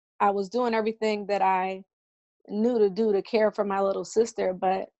I was doing everything that I knew to do to care for my little sister,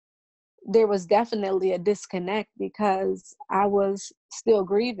 but there was definitely a disconnect because I was still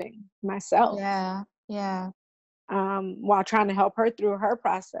grieving myself. Yeah. Yeah. While trying to help her through her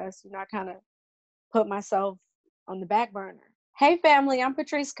process. I kind of put myself on the back burner. Hey family, I'm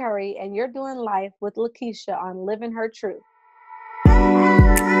Patrice Curry, and you're doing Life with LaKitia on Living Her Truth.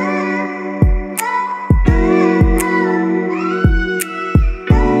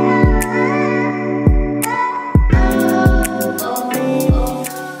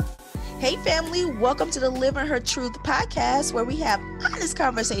 Hey family, welcome to the Living Her Truth podcast, where we have honest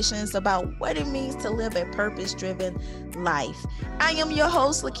conversations about what it means to live a purpose-driven life. I am your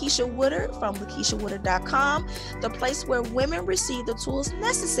host, LaKitia Woodard from LaKitiaWoodard.com, the place where women receive the tools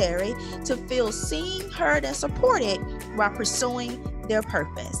necessary to feel seen, heard, and supported while pursuing their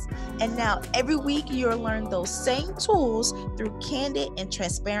purpose. And now every week you'll learn those same tools through candid and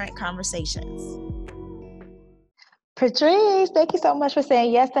transparent conversations. Patrice, thank you so much for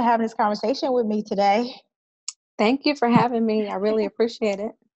saying yes to having this conversation with me today. Thank you for having me. I really appreciate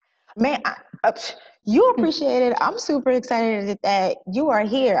it. Man, you appreciate it. I'm super excited that you are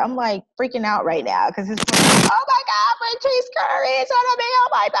here. I'm like freaking out right now because it's like, oh my God, Patrice Curry is going to be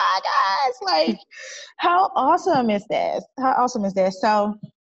on my podcast. Like, how awesome is this? How awesome is this? So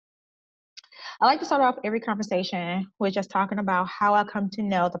I like to start off every conversation with just talking about how I come to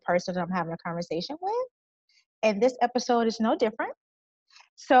know the person that I'm having a conversation with. And this episode is no different.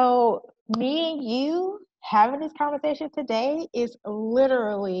 So me and you having this conversation today is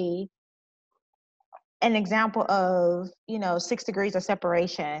literally an example of, 6 degrees of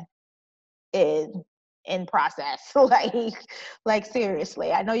separation in process. like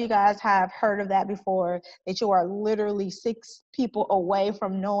seriously. I know you guys have heard of that before, that you are literally 6 people away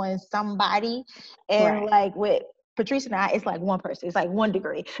from knowing somebody. And Right. like with Patrice and I, it's like one person. It's like 1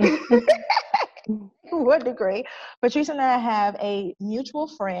 degree. 1 degree. Patrice and I have a mutual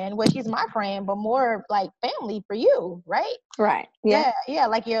friend. Well, she's my friend, but more like family for you, right? Right. Yeah. Yeah,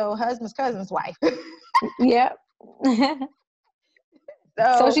 like your husband's cousin's wife. Yep.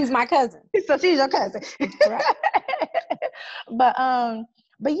 So she's my cousin. So she's your cousin. Right. But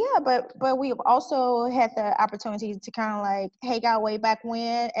yeah, but we've also had the opportunity to kind of like hang out way back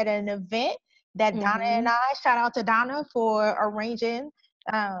when at an event that Donna and I, shout out to Donna for arranging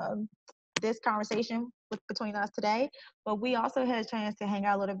this conversation between us today. But we also had a chance to hang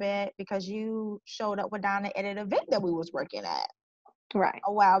out a little bit because you showed up with Donna at an event that we was working at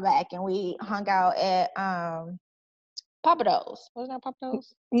a while back, and we hung out at Papados. Wasn't that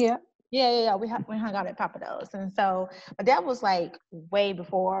Papados? Yeah. Yeah. We hung out at Papados. And so, but that was like way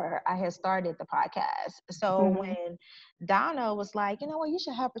before I had started the podcast. So when Donna was like, you know what, you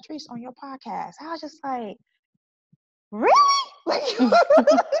should have Patrice on your podcast, I was just like, really? Like,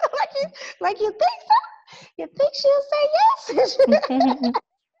 like you think so? You think she'll say yes?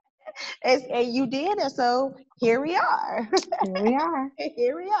 And you did. And so here we are.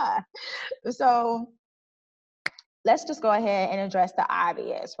 Here we are. So let's just go ahead and address the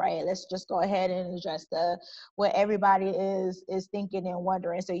obvious, right? Let's just go ahead and address what everybody is thinking and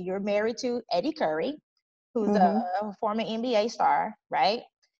wondering. So you're married to Eddie Curry, who's a former NBA star, right?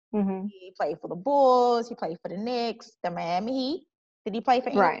 He played for the Bulls. He played for the Knicks, the Miami Heat. Did he play for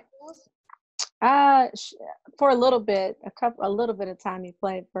any Bulls? For a little bit of time, he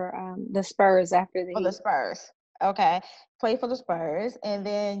played for the Spurs after the Heat. The Spurs. Okay, played for the Spurs, and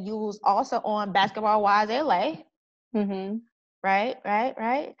then you was also on Basketball Wives LA. Right.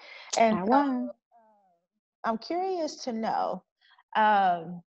 And so, I'm curious to know, has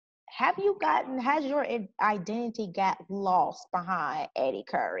your identity got lost behind Eddie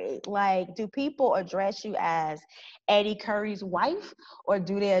Curry? Like, do people address you as Eddie Curry's wife, or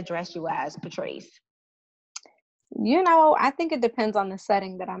do they address you as Patrice? I think it depends on the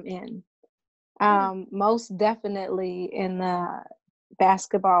setting that I'm in. Most definitely in the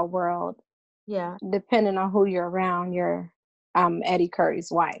basketball world. Yeah. Depending on who you're around, you're Eddie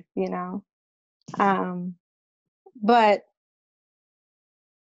Curry's wife, But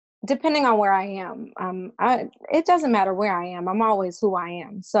depending on where I am, it doesn't matter where I am. I'm always who I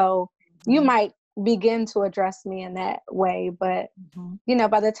am. So you might begin to address me in that way, but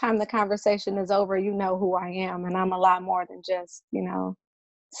by the time the conversation is over, you know who I am, and I'm a lot more than just,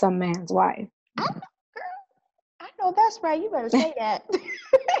 some man's wife. I know that's right. You better say that.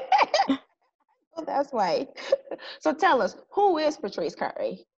 That's right. So tell us, who is Patrice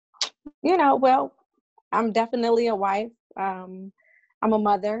Curry? Well, I'm definitely a wife. I'm a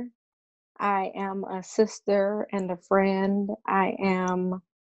mother. I am a sister and a friend. I am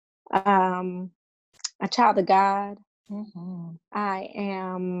a child of God. I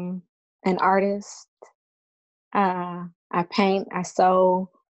am an artist. I paint, I sew,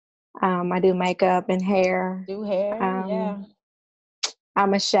 I do makeup and hair. Do hair, yeah.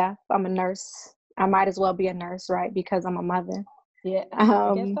 I'm a chef, I'm a nurse. I might as well be a nurse, right? Because I'm a mother. Yeah,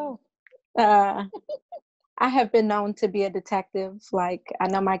 I guess so. I have been known to be a detective. Like, I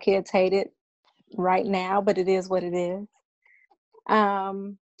know my kids hate it right now, but it is what it is.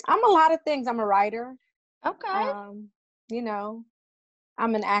 I'm a lot of things. I'm a writer. Okay. You know,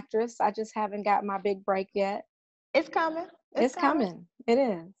 I'm an actress. I just haven't got my big break yet. It's coming. It's coming. It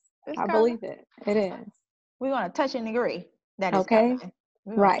is. It's I coming. believe it. It is. We're going to touch and agree that it's Okay. coming.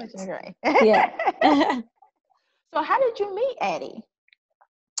 We're going Right. to touch and agree. Yeah. So how did you meet Eddie?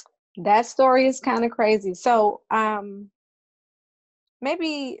 That story is kind of crazy. So,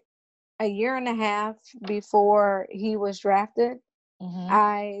 maybe a year and a half before he was drafted,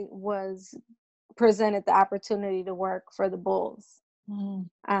 I was presented the opportunity to work for the Bulls.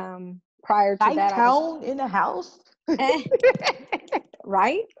 Prior to that, I was in the house.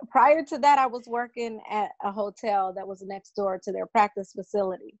 Right. Prior to that, I was working at a hotel that was next door to their practice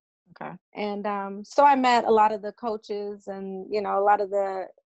facility. Okay. And so I met a lot of the coaches and, a lot of the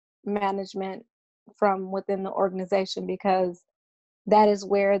management from within the organization, because that is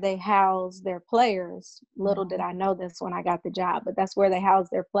where they house their players. Little did I know this when I got the job, but that's where they house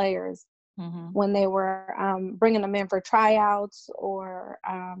their players when they were bringing them in for tryouts, or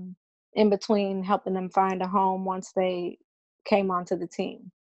in between helping them find a home once they came onto the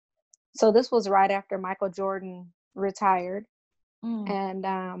team. So this was right after Michael Jordan retired. And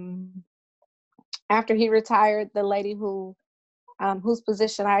after he retired, the lady whose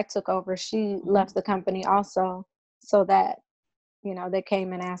position I took over, she left the company also, so that they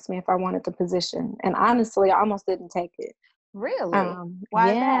came and asked me if I wanted the position. And honestly, I almost didn't take it. Really? Why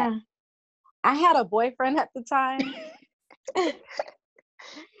is that? I had a boyfriend at the time.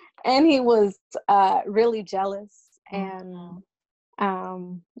 And he was really jealous. And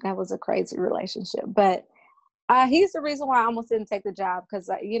that was a crazy relationship. But he's the reason why I almost didn't take the job, because,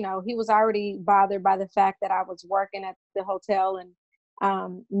 he was already bothered by the fact that I was working at the hotel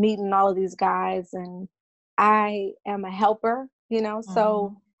and meeting all of these guys. And I am a helper,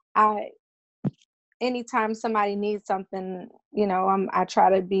 so anytime somebody needs something, I try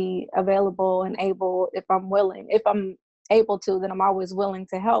to be available and able, if I'm able to, then I'm always willing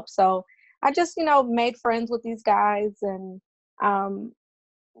to help. So I just, made friends with these guys, and,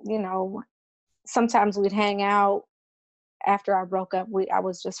 sometimes we'd hang out. After I broke up, I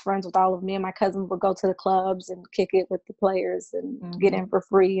was just friends with all of me, and my cousins would go to the clubs and kick it with the players and get in for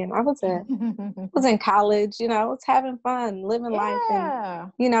free. And I was in college, was having fun, living life.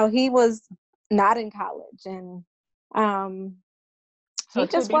 And, he was not in college. And so he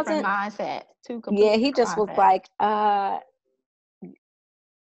just wasn't mindset. He just was like,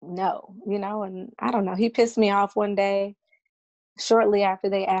 no, and I don't know. He pissed me off one day shortly after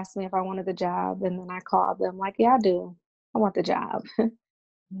they asked me if I wanted the job. And then I called them like, yeah, I do. I want the job.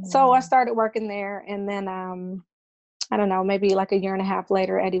 So I started working there. And then, I don't know, maybe like a year and a half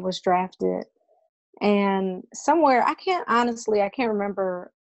later, Eddie was drafted. And somewhere, I can't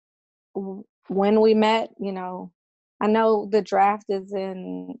remember when we met. I know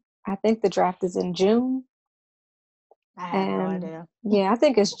I think the draft is in June. I have no idea. Yeah, I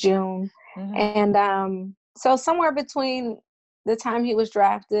think it's June. And so somewhere between the time he was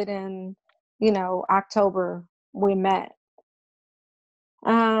drafted and, October, we met.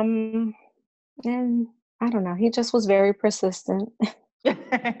 And I don't know, he just was very persistent.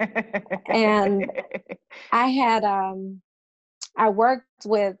 And I worked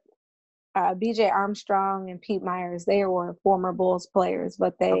with BJ Armstrong and Pete Myers. They were former Bulls players,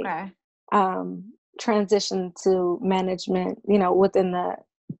 but they transitioned to management, within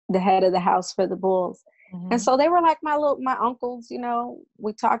the head of the house for the Bulls. And so they were like my uncles.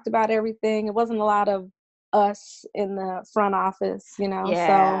 We talked about everything. It wasn't a lot of us in the front office, so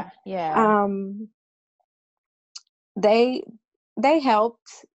they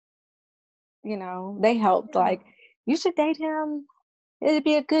helped. They helped. Like, you should date him. It'd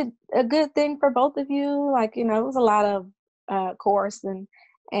be a good thing for both of you. Like, it was a lot of course. And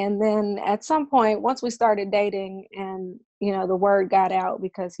then at some point, once we started dating and, the word got out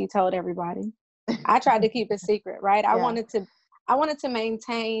because he told everybody, I tried to keep it secret, right? I wanted to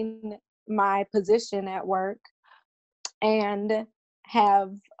maintain my position at work and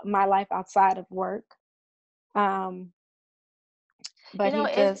have my life outside of work. But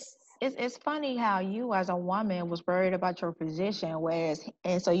it's funny how you as a woman was worried about your position,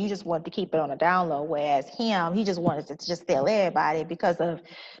 and so you just wanted to keep it on the down low, whereas he just wanted to just tell everybody because of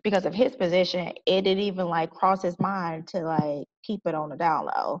his position. It didn't even like cross his mind to like keep it on the down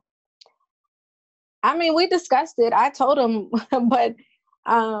low. I mean, we discussed it. I told him, but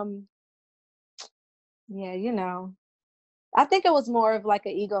um, yeah, I think it was more of like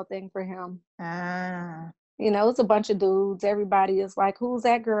an ego thing for him. Ah. It's a bunch of dudes. Everybody is like, who's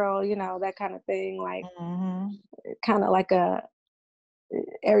that girl? That kind of thing. Like, kind of like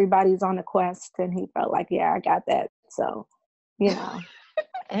everybody's on a quest, and he felt like, yeah, I got that. So,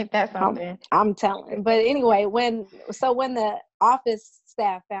 Ain't that something? I'm telling. But anyway, when the office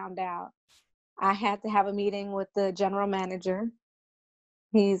staff found out, I had to have a meeting with the general manager.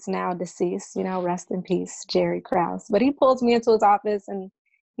 He's now deceased, rest in peace, Jerry Krause. But he pulls me into his office, and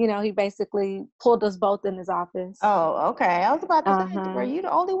he basically pulled us both in his office. Oh, okay. I was about to say, were you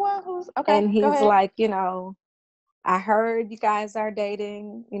the only one who's okay? And he's go ahead. like, I heard you guys are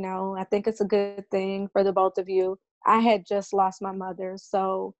dating. I think it's a good thing for the both of you. I had just lost my mother,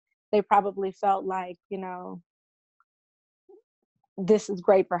 so they probably felt like, this is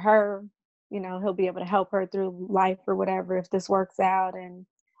great for her. He'll be able to help her through life or whatever if this works out. And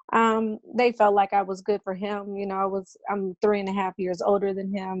they felt like I was good for him. I'm 3.5 years older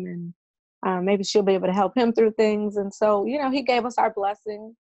than him, and maybe she'll be able to help him through things. And so, he gave us our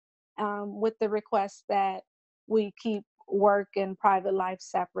blessing with the request that we keep work and private life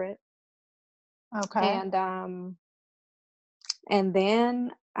separate. Okay. And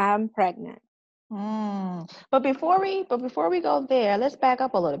then I'm pregnant. But before we go there, let's back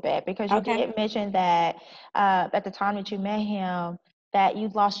up a little bit, because you did mention that at the time that you met him, that you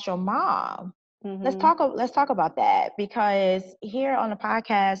lost your mom. Let's talk about that, because here on the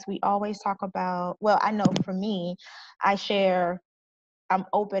podcast we always talk about, well, I know for me, I'm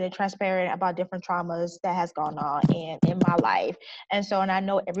open and transparent about different traumas that has gone on in my life. And I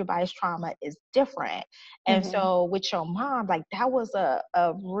know everybody's trauma is different. And so with your mom, like, that was a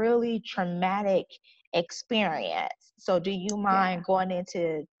really traumatic experience. So do you mind going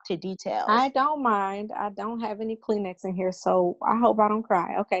into details? I don't mind. I don't have any Kleenex in here, so I hope I don't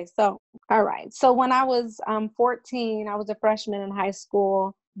cry. Okay, so all right. So when I was 14, I was a freshman in high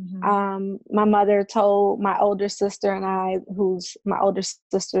school. My mother told my older sister and I, who's my older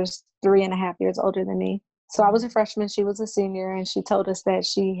sister's 3.5 years older than me. So I was a freshman, she was a senior, and she told us that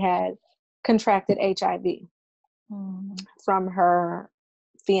she had contracted HIV from her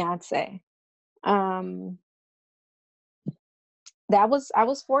fiance. I was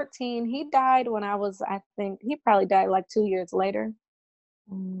 14. He died when I think he probably died like 2 years later.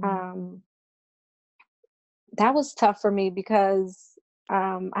 That was tough for me because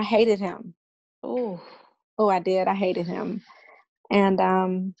I hated him. Oh, I did. I hated him. And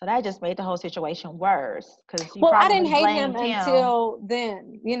so that just made the whole situation worse, because I didn't hate him until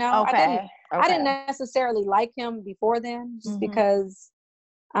then. Okay. I didn't necessarily like him before then, just because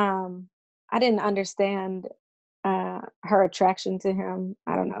I didn't understand her attraction to him.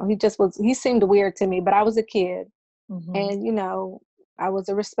 I don't know. He seemed weird to me, but I was a kid, and I was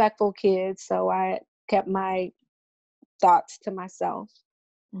a respectful kid, so I kept my thoughts to myself.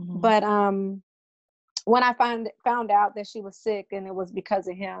 But when I found out that she was sick, and it was because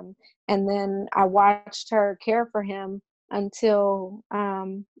of him, and then I watched her care for him until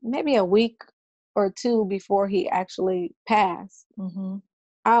maybe a week or two before he actually passed.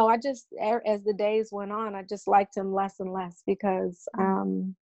 As the days went on, I just liked him less and less, because I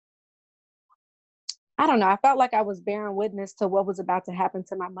don't know, I felt like I was bearing witness to what was about to happen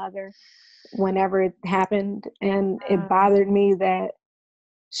to my mother whenever it happened, and it bothered me that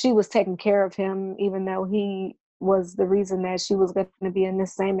she was taking care of him, even though he was the reason that she was going to be in the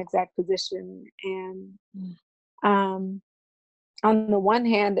same exact position. And on the one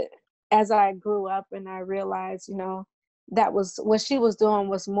hand, as I grew up and I realized, that was what she was doing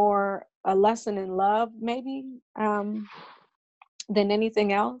was more a lesson in love, maybe, than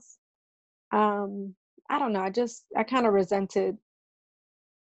anything else. I don't know. I kind of resented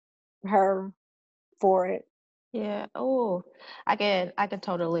her for it. Yeah. Oh, I could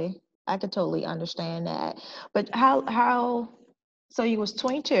totally understand that. But how, so you was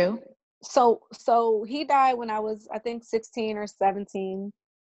 22. So he died when I was, I think, 16 or 17,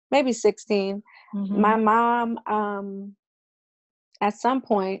 maybe 16. My mom, at some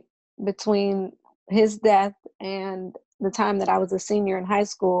point between his death and the time that I was a senior in high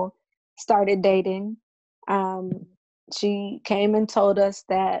school, started dating. She came and told us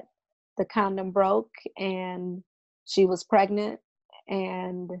that the condom broke and she was pregnant.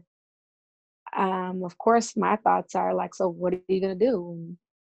 And of course, my thoughts are like, so what are you going to do?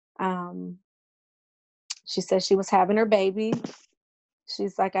 She said she was having her baby.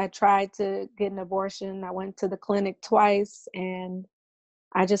 She's like, I tried to get an abortion. I went to the clinic twice and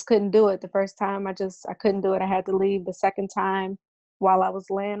I just couldn't do it. The first time I couldn't do it. I had to leave. The second time, while I was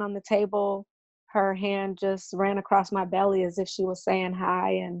laying on the table, her hand just ran across my belly as if she was saying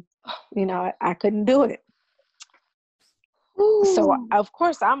hi, and I couldn't do it. Ooh. So of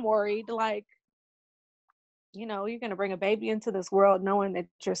course I'm worried, like, you're going to bring a baby into this world knowing that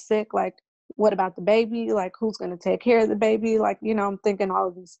you're sick. Like, what about the baby? Like, who's going to take care of the baby? Like, I'm thinking all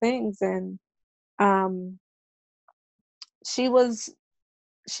of these things. And she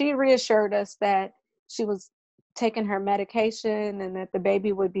reassured us that she was taking her medication and that the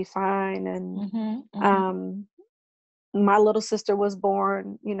baby would be fine. And my little sister was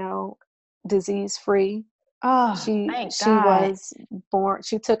born, disease free. Oh, she God. was born.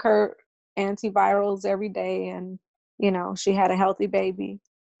 She took her antivirals every day, and she had a healthy baby.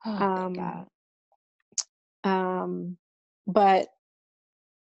 Oh, thank God. But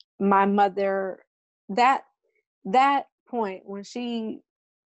my mother, that point when she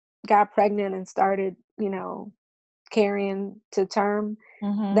got pregnant and started, carrying to term,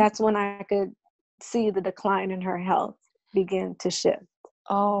 that's when I could see the decline in her health begin to shift.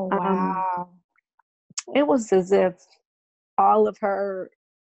 Oh, wow. It was as if all of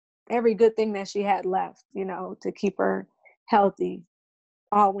every good thing that she had left, to keep her healthy,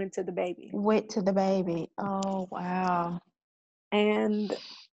 all went to the baby. Oh, wow. And,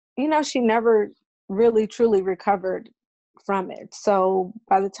 she never really, truly recovered from it. So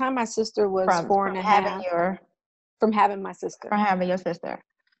by the time my sister was 4.5, from having my sister. From having your sister.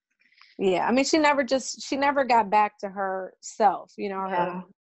 Yeah. I mean, she never got back to herself, her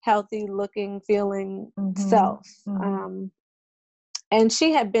healthy looking, feeling self. And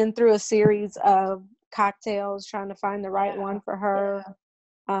she had been through a series of cocktails trying to find the right one for her.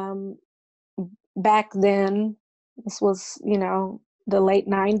 Back then, this was, the late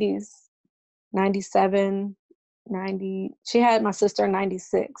 90s, 97, 90. She had my sister in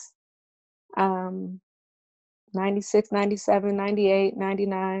 96. 96, 97, 98,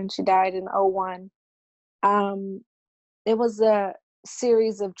 99. She died in 01. It was a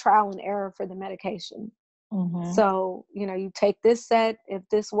series of trial and error for the medication. So, you take this set. If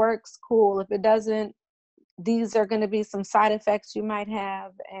this works, cool. If it doesn't, these are going to be some side effects you might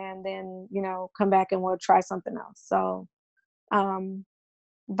have. And then, come back and we'll try something else. So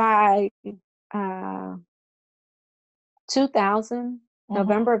by 2000,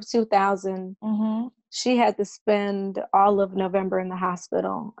 November of 2000, she had to spend all of November in the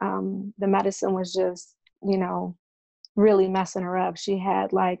hospital. The medicine was just, really messing her up. She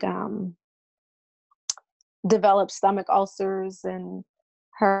had developed stomach ulcers, and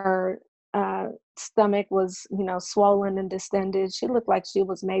her stomach was, swollen and distended. She looked like she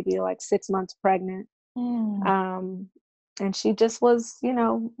was maybe 6 months pregnant. And she just was,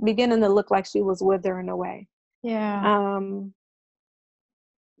 beginning to look like she was withering away. Yeah.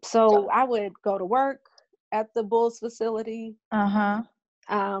 So I would go to work at the Bulls facility. I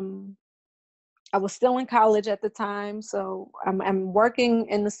was still in college at the time, so I'm working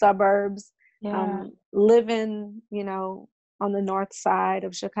in the suburbs. Living, on the north side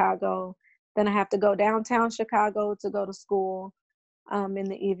of Chicago. Then I have to go downtown Chicago to go to school in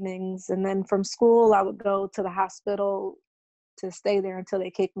the evenings. And then from school, I would go to the hospital to stay there until they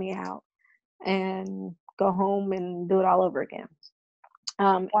kicked me out, and go home and do it all over again.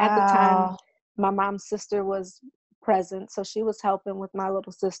 At the time, my mom's sister was present, so she was helping with my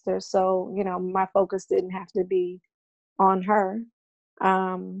little sister. So, my focus didn't have to be on her.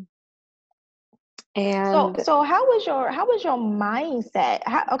 And so how was your mindset?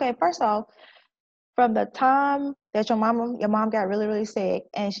 Okay, first off, from the time that your mom got really, really sick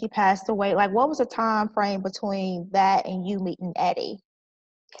and she passed away, what was the time frame between that and you meeting Eddie?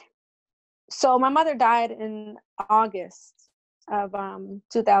 So my mother died in August of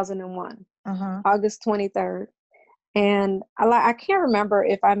 2001, August 23rd. And I can't remember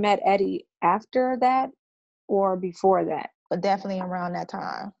if I met Eddie after that or before that. But definitely around that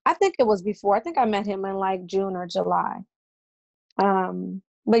time. I think it was before. I think I met him in June or July.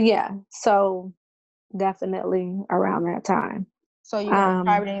 But yeah, so definitely around that time. So you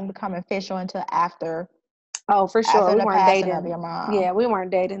probably didn't become official until after. Oh, for sure. After we the weren't passing dating. Of your mom. Yeah, we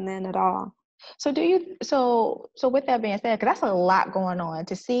weren't dating then at all. So so with that being said, because that's a lot going on,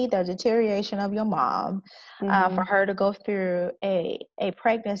 to see the deterioration of your mom, for her to go through a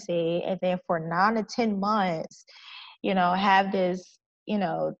pregnancy, and then for 9 to 10 months, have this,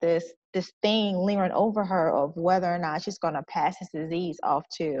 this thing lingering over her of whether or not she's going to pass this disease off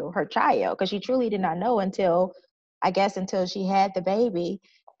to her child, because she truly did not know until she had the baby.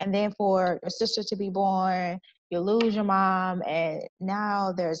 and then for your sister to be born, you lose your mom, and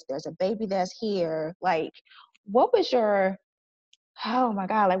now there's a baby that's here. Like, what was your, oh my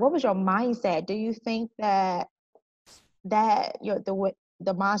God, like what was your mindset? Do you think that the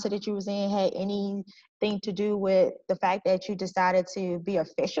mindset that you was in had anything to do with the fact that you decided to be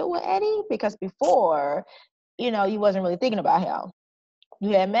official with Eddie? Because before, you wasn't really thinking about him.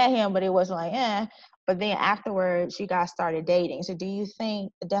 You had met him, but it was like, eh. But then afterwards, you guys started dating. So do you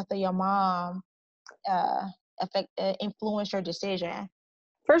think the death of your mom influenced your decision?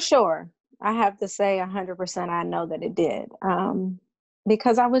 For sure. I have to say 100% I know that it did.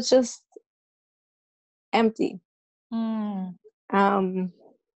 Because I was just empty. Mm. I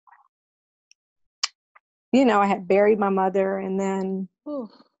had buried my mother, and then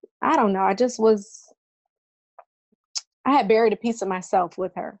I don't know, I had buried a piece of myself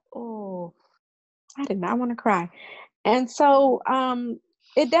with her. Oh, I did not want to cry. And so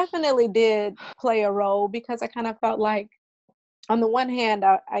it definitely did play a role, because I kind of felt like, on the one hand,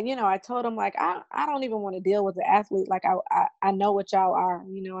 I told him, like, I don't even want to deal with the athlete. Like, I know what y'all are.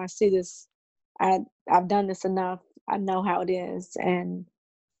 I see this. I've done this enough. I know how it is. And,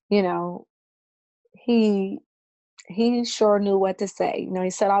 he sure knew what to say. He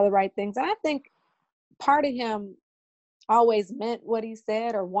said all the right things. And I think part of him always meant what he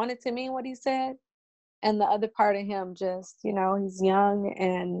said, or wanted to mean what he said. And the other part of him just, he's young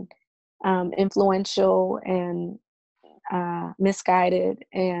and influential and misguided.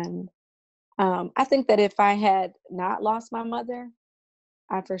 And I think that if I had not lost my mother,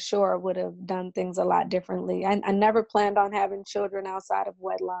 I for sure would have done things a lot differently. I never planned on having children outside of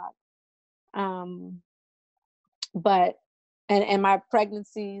wedlock. But and my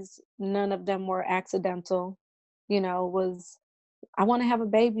pregnancies, none of them were accidental. Was, I want to have a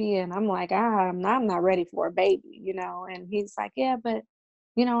baby, and I'm like, I'm not ready for a baby, and he's like, yeah, but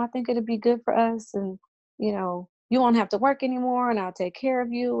I think it'd be good for us, and you won't have to work anymore, and I'll take care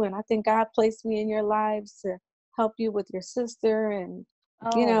of you, and I think God placed me in your lives to help you with your sister. And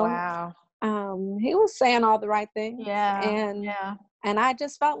wow. he was saying all the right things. Yeah. And I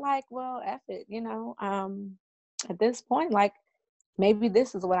just felt like, well, F it, at this point, like, maybe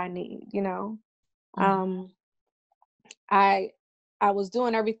this is what I need. I was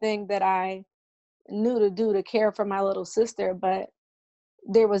doing everything that I knew to do to care for my little sister, but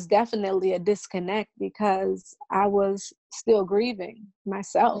there was definitely a disconnect, because I was still grieving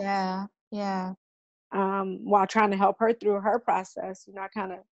myself. Yeah. Yeah. While trying to help her through her process. I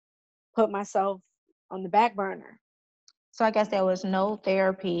kind of put myself on the back burner. So I guess there was no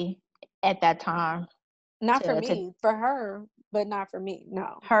therapy at that time. Not for me, for her, but not for me.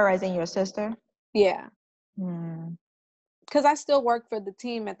 No. Her as in your sister? Yeah. Mm. Because I still worked for the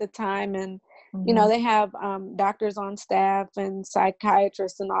team at the time, and they have doctors on staff and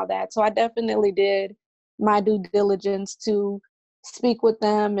psychiatrists and all that. So I definitely did my due diligence to speak with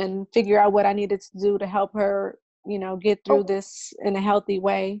them and figure out what I needed to do to help her, get through this in a healthy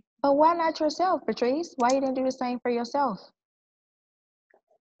way. But why not yourself, Patrice? Why you didn't do the same for yourself?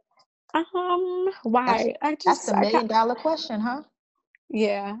 Why? That's the $1 million question, huh?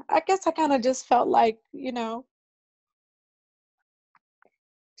 Yeah, I guess I kind of just felt like,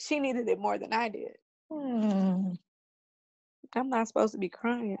 she needed it more than I did. I'm not supposed to be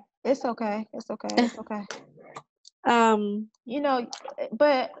crying. It's okay. It's okay. It's okay.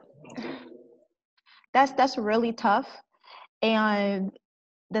 But that's really tough. And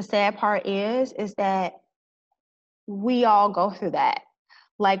the sad part is that we all go through that.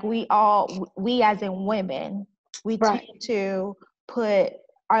 Like we as in women, we tend to put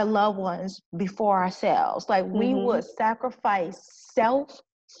our loved ones before ourselves. Like we would sacrifice self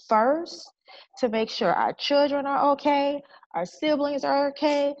first to make sure our children are okay, our siblings are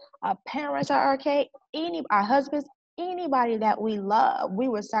okay, our parents are okay, our husbands, anybody that we love, we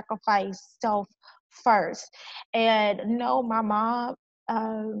would sacrifice self first. And no, my mom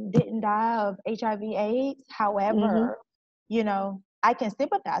didn't die of HIV/AIDS. However, I can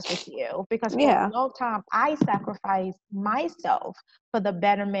sympathize with you, because for a long time I sacrificed myself for the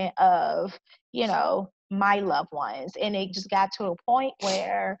betterment of, my loved ones. And it just got to a point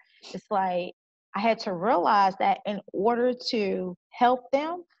where it's like I had to realize that in order to help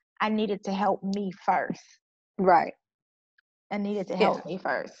them, I needed to help me first. Right. I needed to help me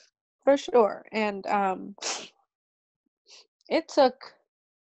first. For sure. And it took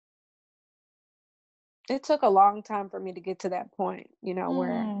a long time for me to get to that point,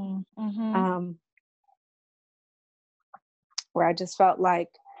 where I just felt like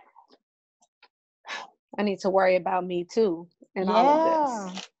I need to worry about me too in all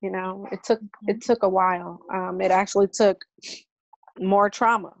of this. It took a while. It actually took more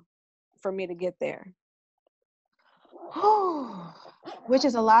trauma for me to get there. Which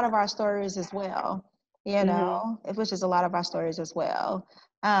is a lot of our stories as well, you know, which is a lot of our stories as well.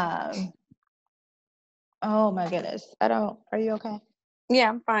 Oh my goodness. Are you okay? Yeah,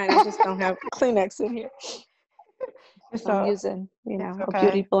 I'm fine. I just don't have Kleenex in here. So I'm using, a okay.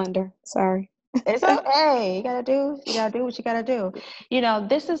 beauty blender. Sorry. It's okay. You gotta do what you gotta do.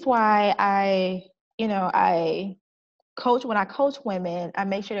 This is why I coach, when I coach women, I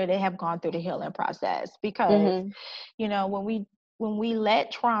make sure that they have gone through the healing process, because when we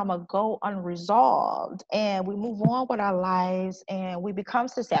let trauma go unresolved and we move on with our lives and we become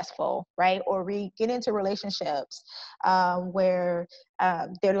successful, right? Or we get into relationships where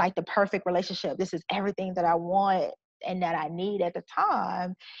they're like the perfect relationship. This is everything that I want and that I need at the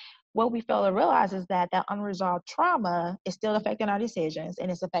time. What we fail to realize is that unresolved trauma is still affecting our decisions,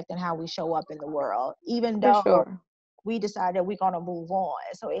 and it's affecting how we show up in the world, even For though sure. we decide that we're going to move on.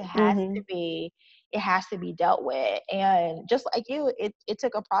 So it has to be dealt with. And just like you, it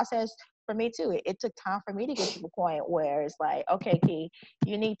took a process for me too. It took time for me to get to the point where it's like, okay, Key,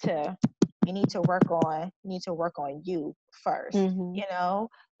 you need to work on you first,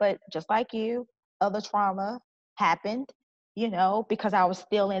 but just like you, other trauma happened, because I was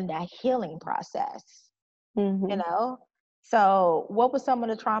still in that healing process, So what was some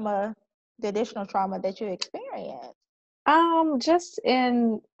of the additional trauma that you experienced? Just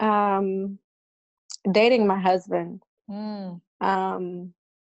in dating my husband. It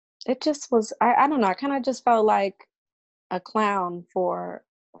just was, I don't know, I kind of just felt like a clown for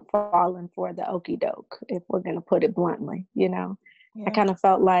falling for the okey doke, if we're gonna put it bluntly, Yeah. I kind of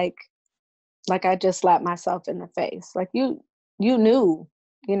felt like I just slapped myself in the face. Like you knew,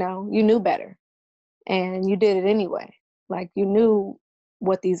 you knew better and you did it anyway. Like you knew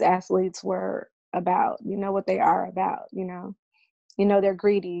what these athletes were about, what they are about, they're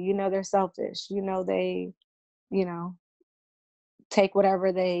greedy, they're selfish, they, take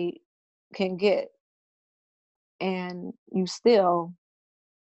whatever they can get, and you still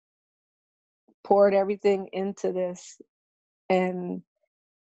poured everything into this. And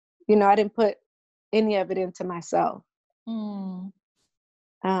I didn't put any of it into myself. And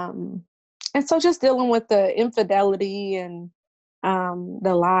so just dealing with the infidelity and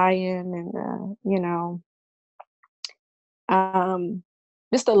the lying and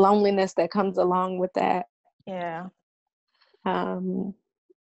just the loneliness that comes along with that. Yeah.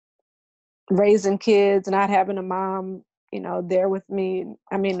 Raising kids, not having a mom, there with me.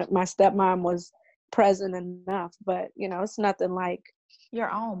 I mean, my stepmom was present enough, but it's nothing like your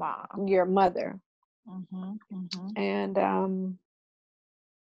own mom, your mother. And I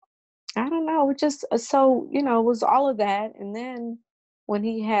don't know, it just so it was all of that. And then when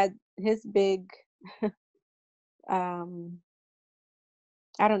he had his big I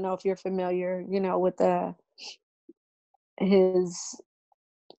don't know if you're familiar, with his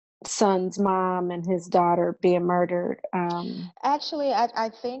son's mom and his daughter being murdered. Actually, I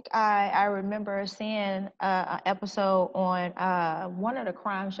think I remember seeing an episode on one of the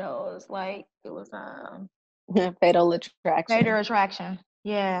crime shows. Like it was Fatal Attraction. Fatal Attraction.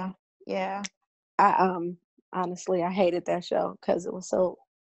 Yeah. I honestly, I hated that show because it was so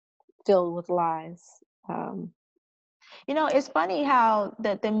filled with lies. It's funny how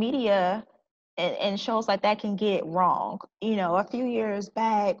the media and shows like that can get it wrong. A few years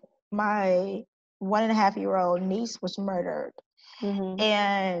back, my 1.5-year-old niece was murdered.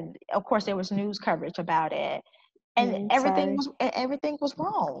 And of course there was news coverage about it, and everything was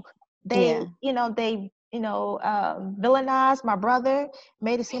wrong. They villainized my brother,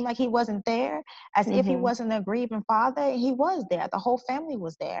 made it seem like he wasn't there, as if he wasn't a grieving father, and he was there. The whole family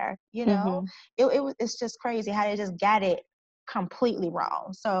was there. It's just crazy how they just got it completely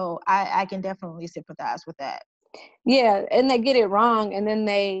wrong. So I can definitely sympathize with that. Yeah, and they get it wrong, and then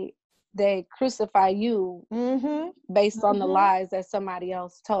they crucify you based on the lies that somebody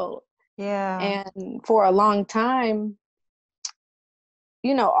else told. Yeah. And for a long time,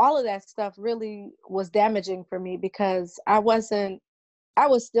 all of that stuff really was damaging for me because I was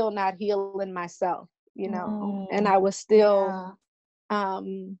still not healing myself, and I was still, I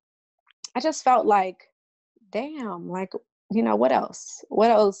just felt like, damn, like, what else?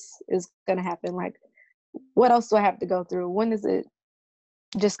 What else is going to happen? Like, what else do I have to go through? When is it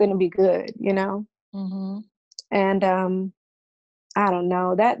just going to be good, And I don't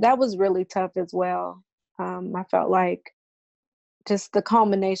know, that was really tough as well. I felt like just the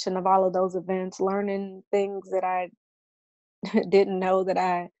culmination of all of those events, learning things that I didn't know that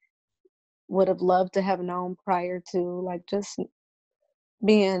I would have loved to have known prior to, like just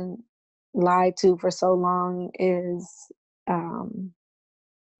being lied to for so long is um,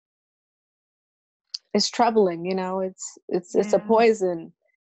 it's troubling. You know, it's a Yeah. poison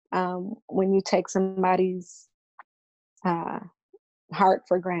when you take somebody's uh, heart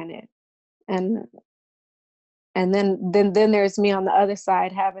for granted, and then there's me on the other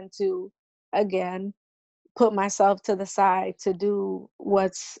side having to again put myself to the side to do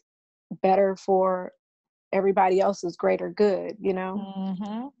what's better for everybody else's greater good, you know?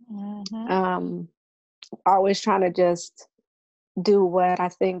 Um, always trying to just do what I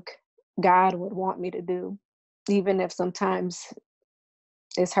think God would want me to do, even if sometimes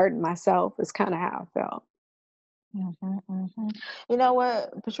it's hurting myself, is kind of how I felt. You know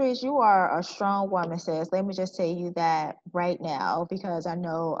what, Patrice, you are a strong woman, sis. Let me just tell you that right now, because I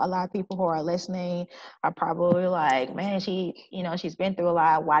know a lot of people who are listening are probably like, man, she's been through a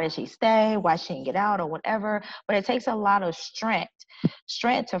lot. Why did she stay? Why she didn't get out or whatever? But it takes a lot of strength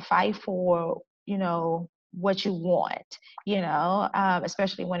to fight for, what you want,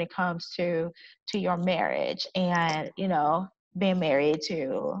 especially when it comes to your marriage and, being married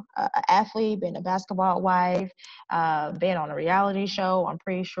to an athlete, being a basketball wife, being on a reality show. I'm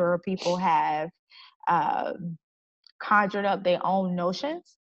pretty sure people have conjured up their own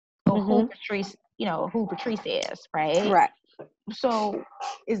notions of who Patrice is, right? Right. So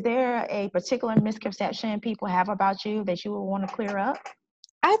is there a particular misconception people have about you that you would want to clear up?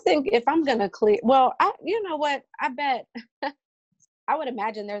 I think if I'm gonna clear, well, you know what? I bet I would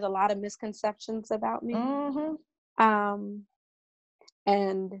imagine there's a lot of misconceptions about me. Um,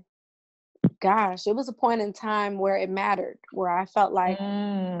 and gosh, it was a point in time where it mattered, where I felt like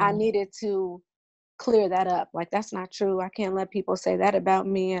I needed to clear that up. Like, that's not true. I can't let people say that about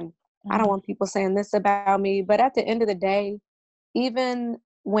me. And I don't want people saying this about me. But at the end of the day, even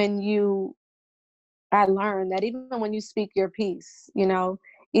when I learned that even when you speak your piece,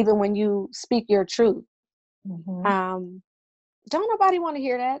 even when you speak your truth, don't nobody want to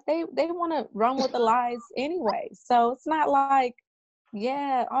hear that. They want to run with the lies anyway. So it's not like,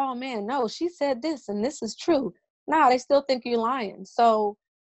 yeah, oh man, no, she said this and this is true. No, they still think you're lying. So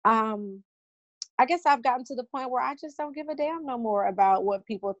I guess I've gotten to the point where I just don't give a damn no more about what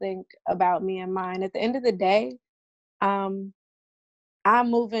people think about me and mine. At the end of the day, um, I'm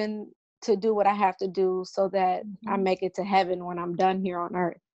moving to do what I have to do so that I make it to heaven when I'm done here on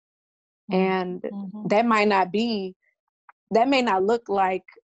earth. And that that may not look like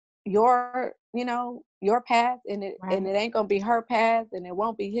your path, and it ain't gonna be her path, and it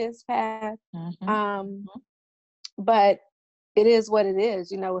won't be his path. But it is what it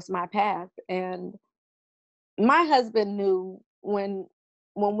is. It's my path. And my husband knew when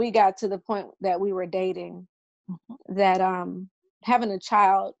we got to the point that we were dating that having a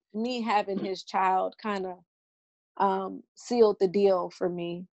child, me having his child, kind of sealed the deal for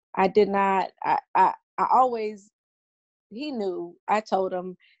me. I did not. I always. He knew. I told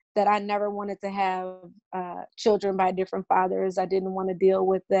him that I never wanted to have children by different fathers. I didn't want to deal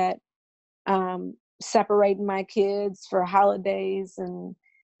with that, separating my kids for holidays and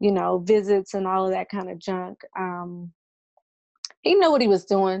visits and all of that kind of junk. He knew what he was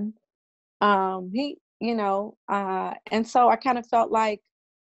doing. And so I kind of felt like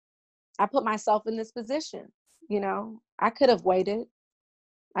I put myself in this position. I could have waited.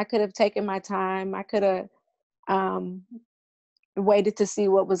 I could have taken my time. I could have waited to see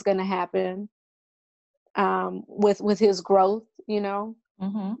what was going to happen with his growth,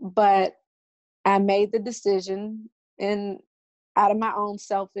 But I made the decision, and out of my own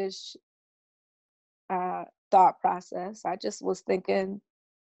selfish thought process, I just was thinking,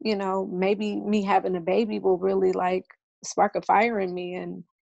 maybe me having a baby will really like spark a fire in me and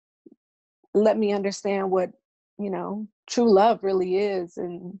let me understand what, true love really is.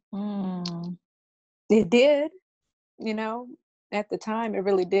 And it did, at the time, it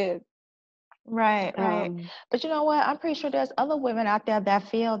really did. Right. But you know what? I'm pretty sure there's other women out there that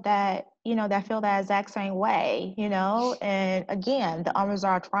feel that, that feel that exact same way, and again, the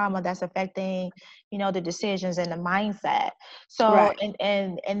unresolved trauma that's affecting, the decisions and the mindset. So, Right.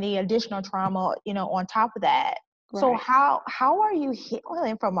 and the additional trauma, on top of that. Right. So how are you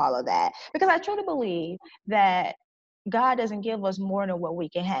healing from all of that? Because I truly believe that God doesn't give us more than what we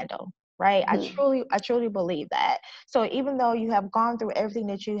can handle. Right. I truly believe that. So even though you have gone through everything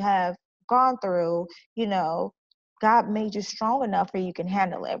that you have gone through, God made you strong enough where you can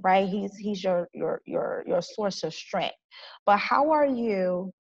handle it, right? He's your source of strength. But how are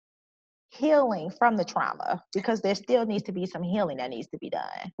you healing from the trauma? Because there still needs to be some healing that needs to be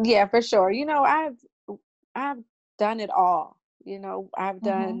done. Yeah, for sure. I've done it all. I've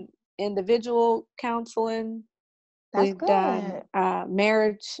done individual counseling. That's We've done good.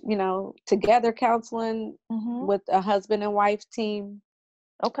 marriage, together counseling Mm-hmm. with a husband and wife team.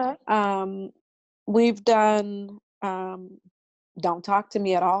 Okay. Um, we've done Don't Talk to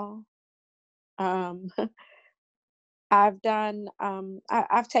Me at All. Um, I've done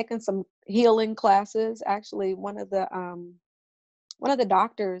I've taken some healing classes. Actually, one of the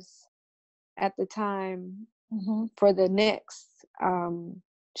doctors at the time Mm-hmm. for the Knicks,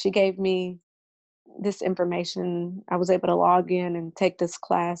 she gave me this information. I was able to log in and take this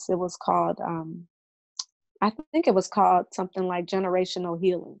class. It was called I think it was called something like generational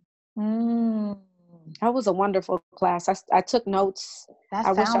healing. Mm. That was a wonderful class. I took notes. That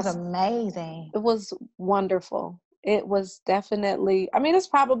I wish sounds amazing. it was wonderful. It was definitely, I mean, it's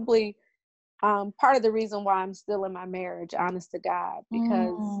probably part of the reason why I'm still in my marriage, honest to God,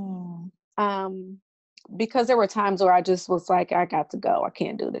 Mm. um, because there were times where I just was like, I got to go. I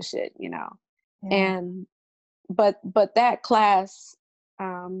can't do this shit. Yeah. And but that class,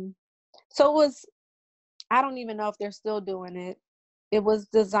 um, so it was. I don't even know if they're still doing it. It was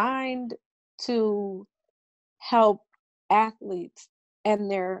designed to help athletes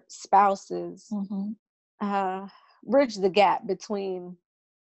and their spouses Mm-hmm. uh, bridge the gap between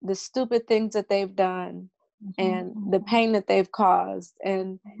the stupid things that they've done Mm-hmm. and the Mm-hmm. pain that they've caused.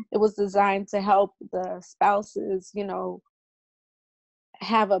 And it was designed to help the spouses,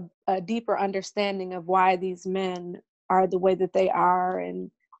 have a deeper understanding of why these men are the way that they are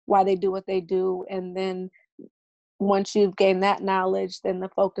and why they do what they do. And then once you've gained that knowledge, then the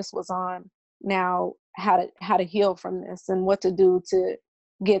focus was on now how to heal from this and what to do to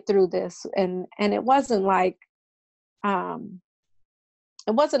get through this. And it wasn't like um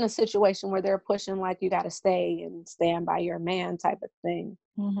it wasn't a situation where they're pushing like you got to stay and stand by your man type of thing.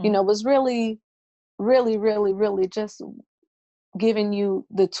 Mm-hmm. It was really, really, really, really just giving you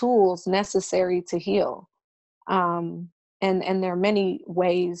the tools necessary to heal. Um, and there are many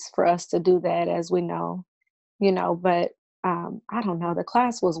ways for us to do that, as we know. But I don't know. The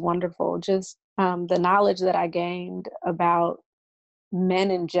class was wonderful. Just the knowledge that I gained about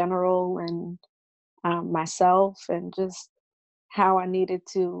men in general and myself, and just how I needed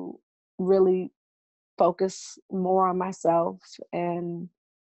to really focus more on myself and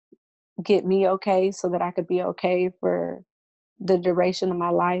get me okay so that I could be okay for the duration of my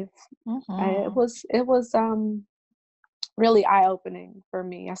life. It Mm-hmm. was really eye-opening for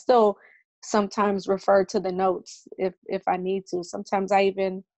me. I still sometimes refer to the notes if I need to. Sometimes I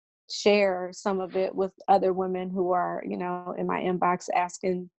even share some of it with other women who are, in my inbox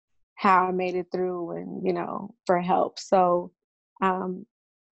asking how I made it through and, for help. So um,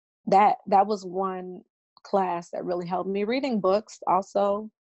 that was one class that really helped me. Reading books also.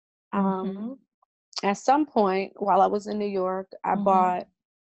 Mm-hmm. Um, at some point while I was in New York, I Mm-hmm. bought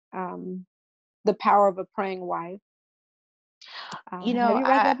um, The Power of a Praying Wife. You Have know, you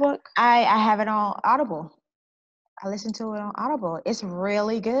read I that book? I have it on Audible. I listened to it on Audible. It's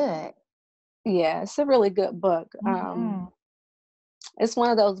really good. Yeah, it's a really good book. Mm-hmm. It's one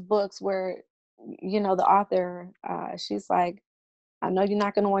of those books where, the author, she's like, I know you're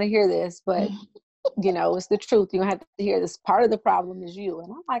not going to want to hear this, but, it's the truth. You don't have to hear this. Part of the problem is you.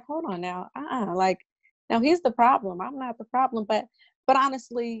 And I'm like, hold on now. Like, no, he's the problem. I'm not the problem. But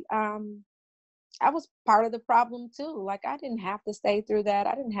honestly, I was part of the problem too. Like, I didn't have to stay through that.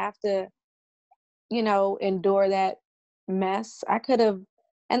 I didn't have to, endure that mess. I could have,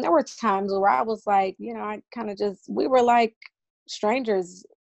 and there were times where I was like, I kind of just, we were like strangers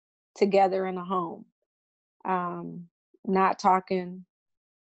together in a home, um, not talking.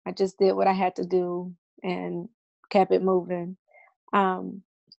 I just did what I had to do and kept it moving. Um,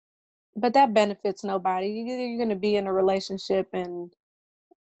 but that benefits nobody. Either you're going to be in a relationship and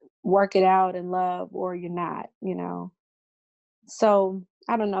work it out in love, or you're not. So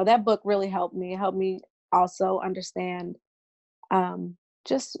I don't know. That book really helped me. It helped me also understand um,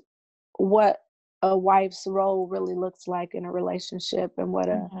 just what a wife's role really looks like in a relationship and what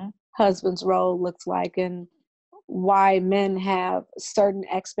a Mm-hmm. husband's role looks like, and why men have certain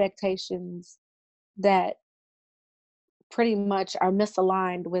expectations that pretty much are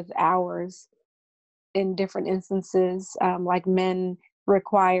misaligned with ours in different instances. Like, men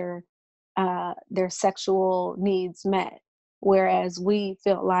require their sexual needs met, whereas we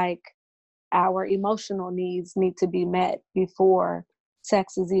feel like our emotional needs need to be met before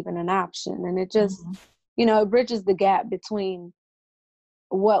sex is even an option. And it just, Mm-hmm. it bridges the gap between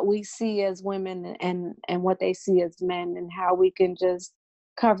what we see as women and what they see as men, and how we can just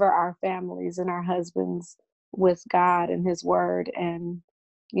cover our families and our husbands with God and his word, and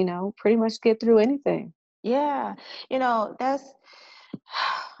pretty much get through anything. Yeah, you know, that's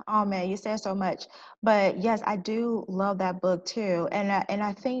Oh man, you said so much. But yes, I do love that book too. And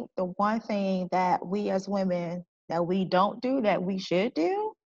I think the one thing that we as women that we don't do that we should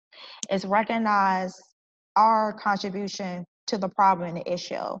do is recognize our contribution to the problem and the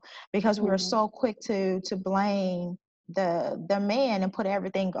issue, because we're Mm-hmm. so quick to blame the man and put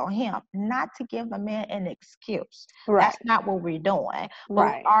everything on him, not to give the man an excuse. That's Right. not what we're doing, but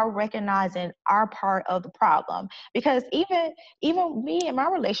we Right. are recognizing our part of the problem. Because even me and my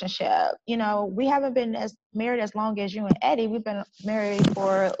relationship, we haven't been as married as long as you and Eddie. We've been married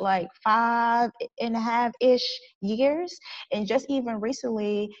for like 5.5-ish years. And just even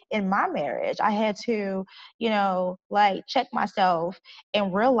recently in my marriage, I had to, like check myself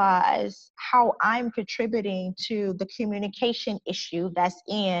and realize how I'm contributing to the communication issue that's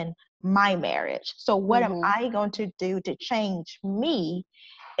in my marriage. So what am Mm-hmm. I going to do to change me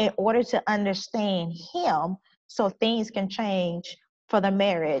in order to understand him so things can change for the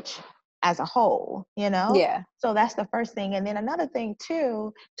marriage as a whole, Yeah. So that's the first thing. And then another thing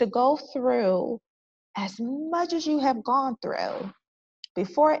too, to go through as much as you have gone through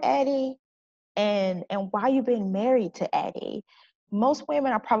before Eddie and while you've been married to Eddie, most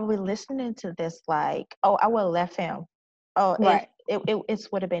women are probably listening to this like, oh, I would have left him. Oh, Right. it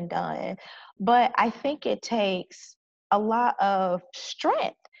would have been done. But I think it takes a lot of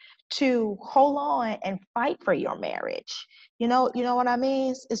strength to hold on and fight for your marriage. You know what I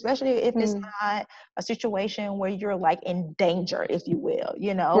mean? Especially if it's Mm. not a situation where you're like in danger, if you will,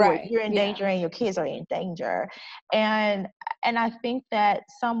 where Right. you're in Yeah. danger and your kids are in danger. And I think that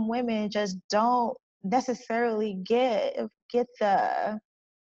some women just don't necessarily get the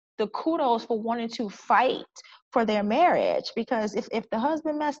kudos for wanting to fight for their marriage, because if the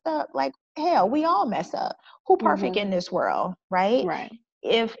husband messed up, like hell, we all mess up. Who perfect Mm-hmm. in this world, right? Right.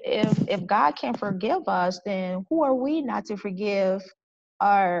 If God can forgive us, then who are we not to forgive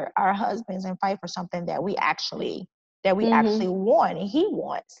our husbands and fight for something that we actually Mm-hmm. want and he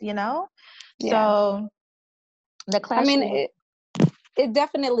wants. Yeah. So the I clash mean, with it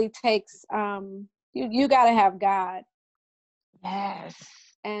definitely takes you got to have God, yes.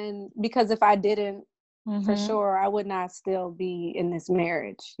 and because if I didn't, for Mhm. sure I would not still be in this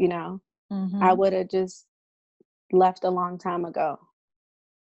marriage. I Mhm. would have just left a long time ago.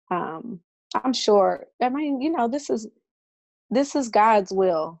 um I'm sure, I mean, this is God's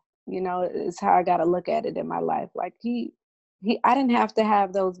will, is how I got to look at it in my life. Like he I didn't have to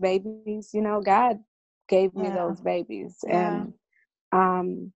have those babies. God gave me Yeah. those babies. Yeah. And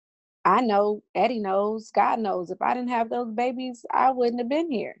um I know, Eddie knows, God knows, if I didn't have those babies, I wouldn't have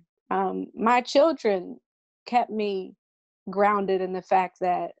been here. My children kept me grounded in the fact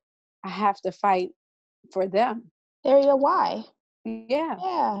that I have to fight for them. There you go. Why? Yeah. Yeah.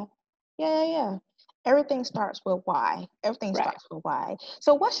 Yeah. Yeah. Yeah. Everything starts with why. Everything Right. starts with why.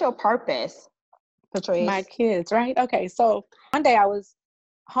 So what's your purpose, My Patrice? kids, right? Okay. So one day I was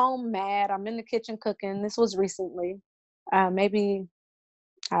home mad. I'm in the kitchen cooking. This was recently, maybe,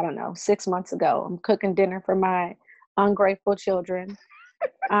 I don't know, 6 months ago. I'm cooking dinner for my ungrateful children.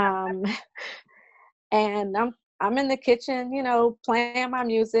 Um, and I'm in the kitchen, playing my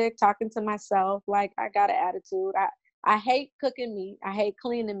music, talking to myself like I got an attitude. I hate cooking meat. I hate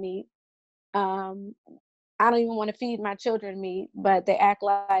cleaning meat. Um, I don't even want to feed my children meat, but they act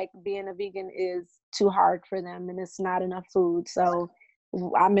like being a vegan is too hard for them and it's not enough food. So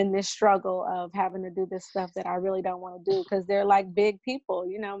I'm in this struggle of having to do this stuff that I really don't want to do because they're like big people.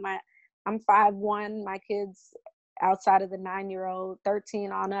 I'm 5'1". My kids, outside of the 9-year-old,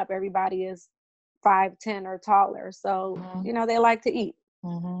 13 on up, everybody is 5'10" or taller. So, Mhm. they like to eat.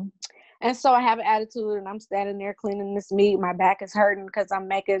 Mhm. And so I have an attitude and I'm standing there cleaning this meat. My back is hurting because I'm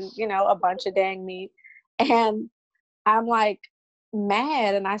making, a bunch of dang meat. And I'm like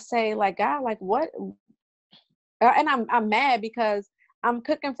mad and I say, like, God, like what? And I'm mad because I'm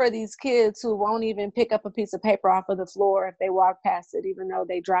cooking for these kids who won't even pick up a piece of paper off of the floor if they walk past it, even though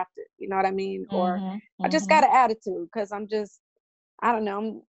they dropped it. You know what I mean? Or Mhm. I just got Mhm. an attitude because I don't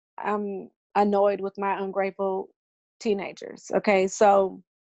know, I'm annoyed with my ungrateful teenagers. Okay. So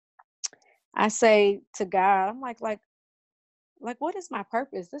I say to God, I'm like, what is my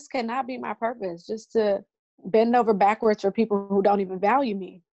purpose? This cannot be my purpose, just to bend over backwards for people who don't even value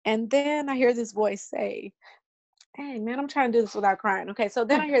me. And then I hear this voice say, dang, man, I'm trying to do this without crying. Okay, so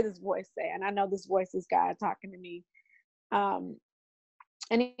then I hear this voice say, and I know this voice is God talking to me. Um,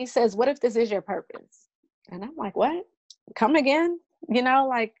 and he says, what if this is your purpose? And I'm like, what? Come again?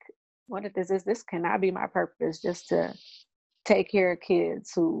 Like, what if this cannot be my purpose, just to take care of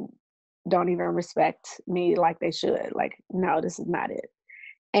kids who don't even respect me like they should. Like, no, this is not it.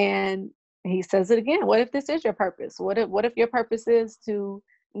 And he says it again. What if this is your purpose? What if your purpose is to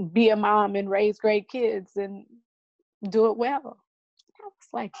be a mom and raise great kids and do it well. I was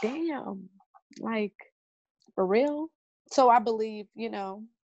like, damn, like, for real? So I believe,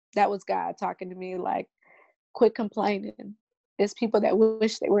 that was God talking to me, like, quit complaining. There's people that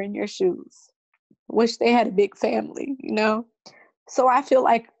wish they were in your shoes, wish they had a big family, So I feel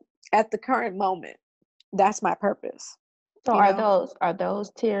like at the current moment, that's my purpose. So are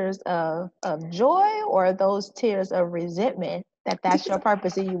those tears of joy, or are those tears of resentment that's your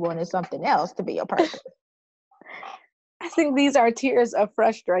purpose and you wanted something else to be your purpose? I think these are tears of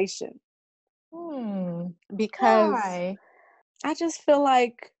frustration. Because why? I just feel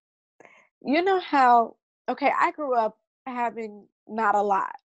like, how, I grew up having not a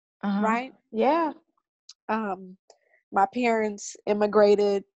lot, right? Yeah. My parents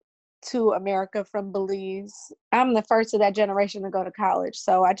immigrated to America from Belize. I'm the first of that generation to go to college.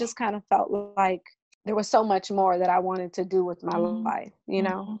 So I just kind of felt like there was so much more that I wanted to do with my life,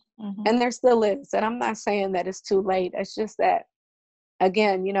 and there still is. And I'm not saying that it's too late. It's just that,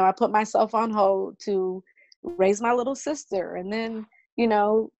 again, I put myself on hold to raise my little sister, and then,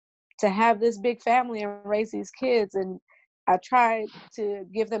 to have this big family and raise these kids. And I tried to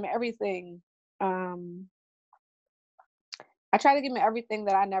give them everything. I try to give them everything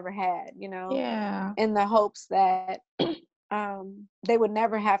that I never had, Yeah. in the hopes that they would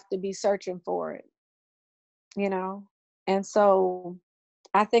never have to be searching for it, And so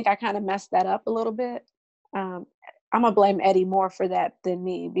I think I kind of messed that up a little bit. I'm gonna blame Eddie more for that than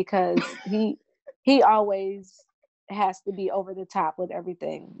me, because he always has to be over the top with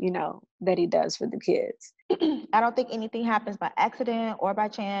everything, that he does for the kids. I don't think anything happens by accident or by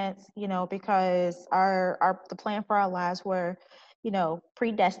chance, because the plan for our lives were,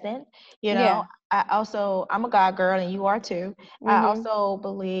 predestined. Yeah. I'm a God girl, and you are too. I also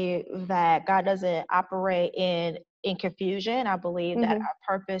believe that God doesn't operate in confusion. I believe that our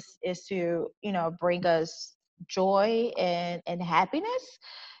purpose is to, bring us joy and happiness.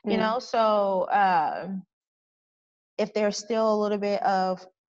 So if there's still a little bit of,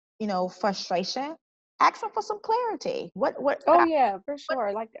 frustration, ask them for some clarity. Yeah, for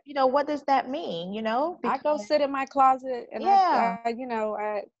sure. Like, what does that mean? I go sit in my closet and Yeah.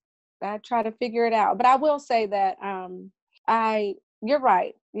 I try to figure it out. But I will say that you're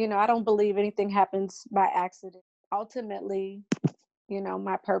right. I don't believe anything happens by accident. Ultimately,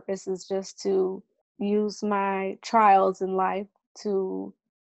 my purpose is just to use my trials in life to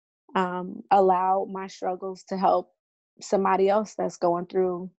allow my struggles to help somebody else that's going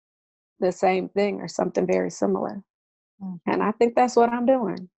through the same thing or something very similar. And I think that's what I'm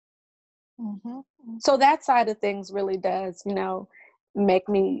doing. So that side of things really does,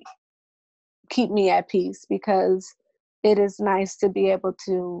 keep me at peace, because it is nice to be able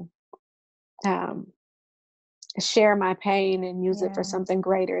to share my pain and use it for something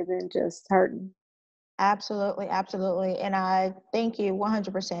greater than just hurting. Absolutely, absolutely. And I thank you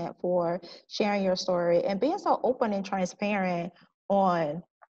 100% for sharing your story and being so open and transparent on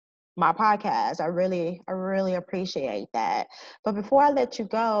my podcast. I really appreciate that. But before I let you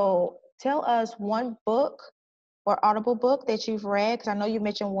go, tell us one book or audible book that you've read, because I know you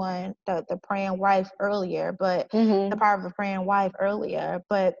mentioned one, the Praying Wife earlier, but the Power of the Praying Wife earlier.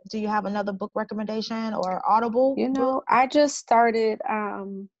 But do you have another book recommendation or audible book? I just started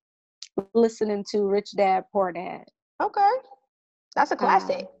listening to Rich Dad Poor Dad. Okay, that's a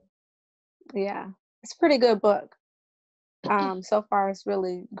classic. Yeah, it's a pretty good book. So far it's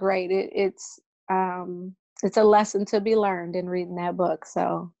really great. It's a lesson to be learned in reading that book.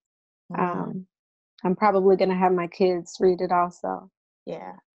 So I'm probably gonna have my kids read it also.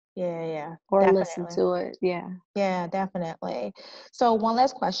 Yeah. Or Definitely. listen to it. Yeah, definitely. So one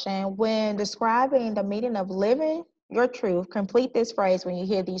last question. When describing the meaning of living your truth, complete this phrase when you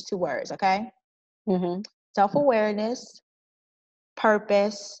hear these two words, okay? Self-awareness,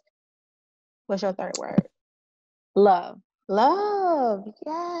 purpose. What's your third word? Love. Love.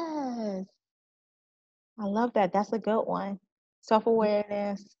 Yes. I love that. That's a good one.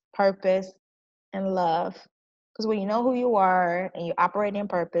 Self-awareness, purpose, and love. Because when you know who you are and you operate in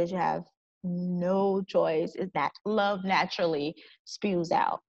purpose, you have no choice. Is that love naturally spews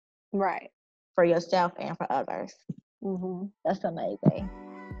out. Right. For yourself and for others. That's amazing.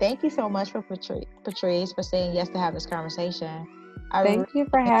 Thank you so much for Patrice for saying yes to have this conversation. Thank you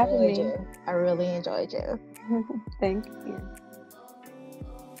for having me. I really enjoyed you. Thank you.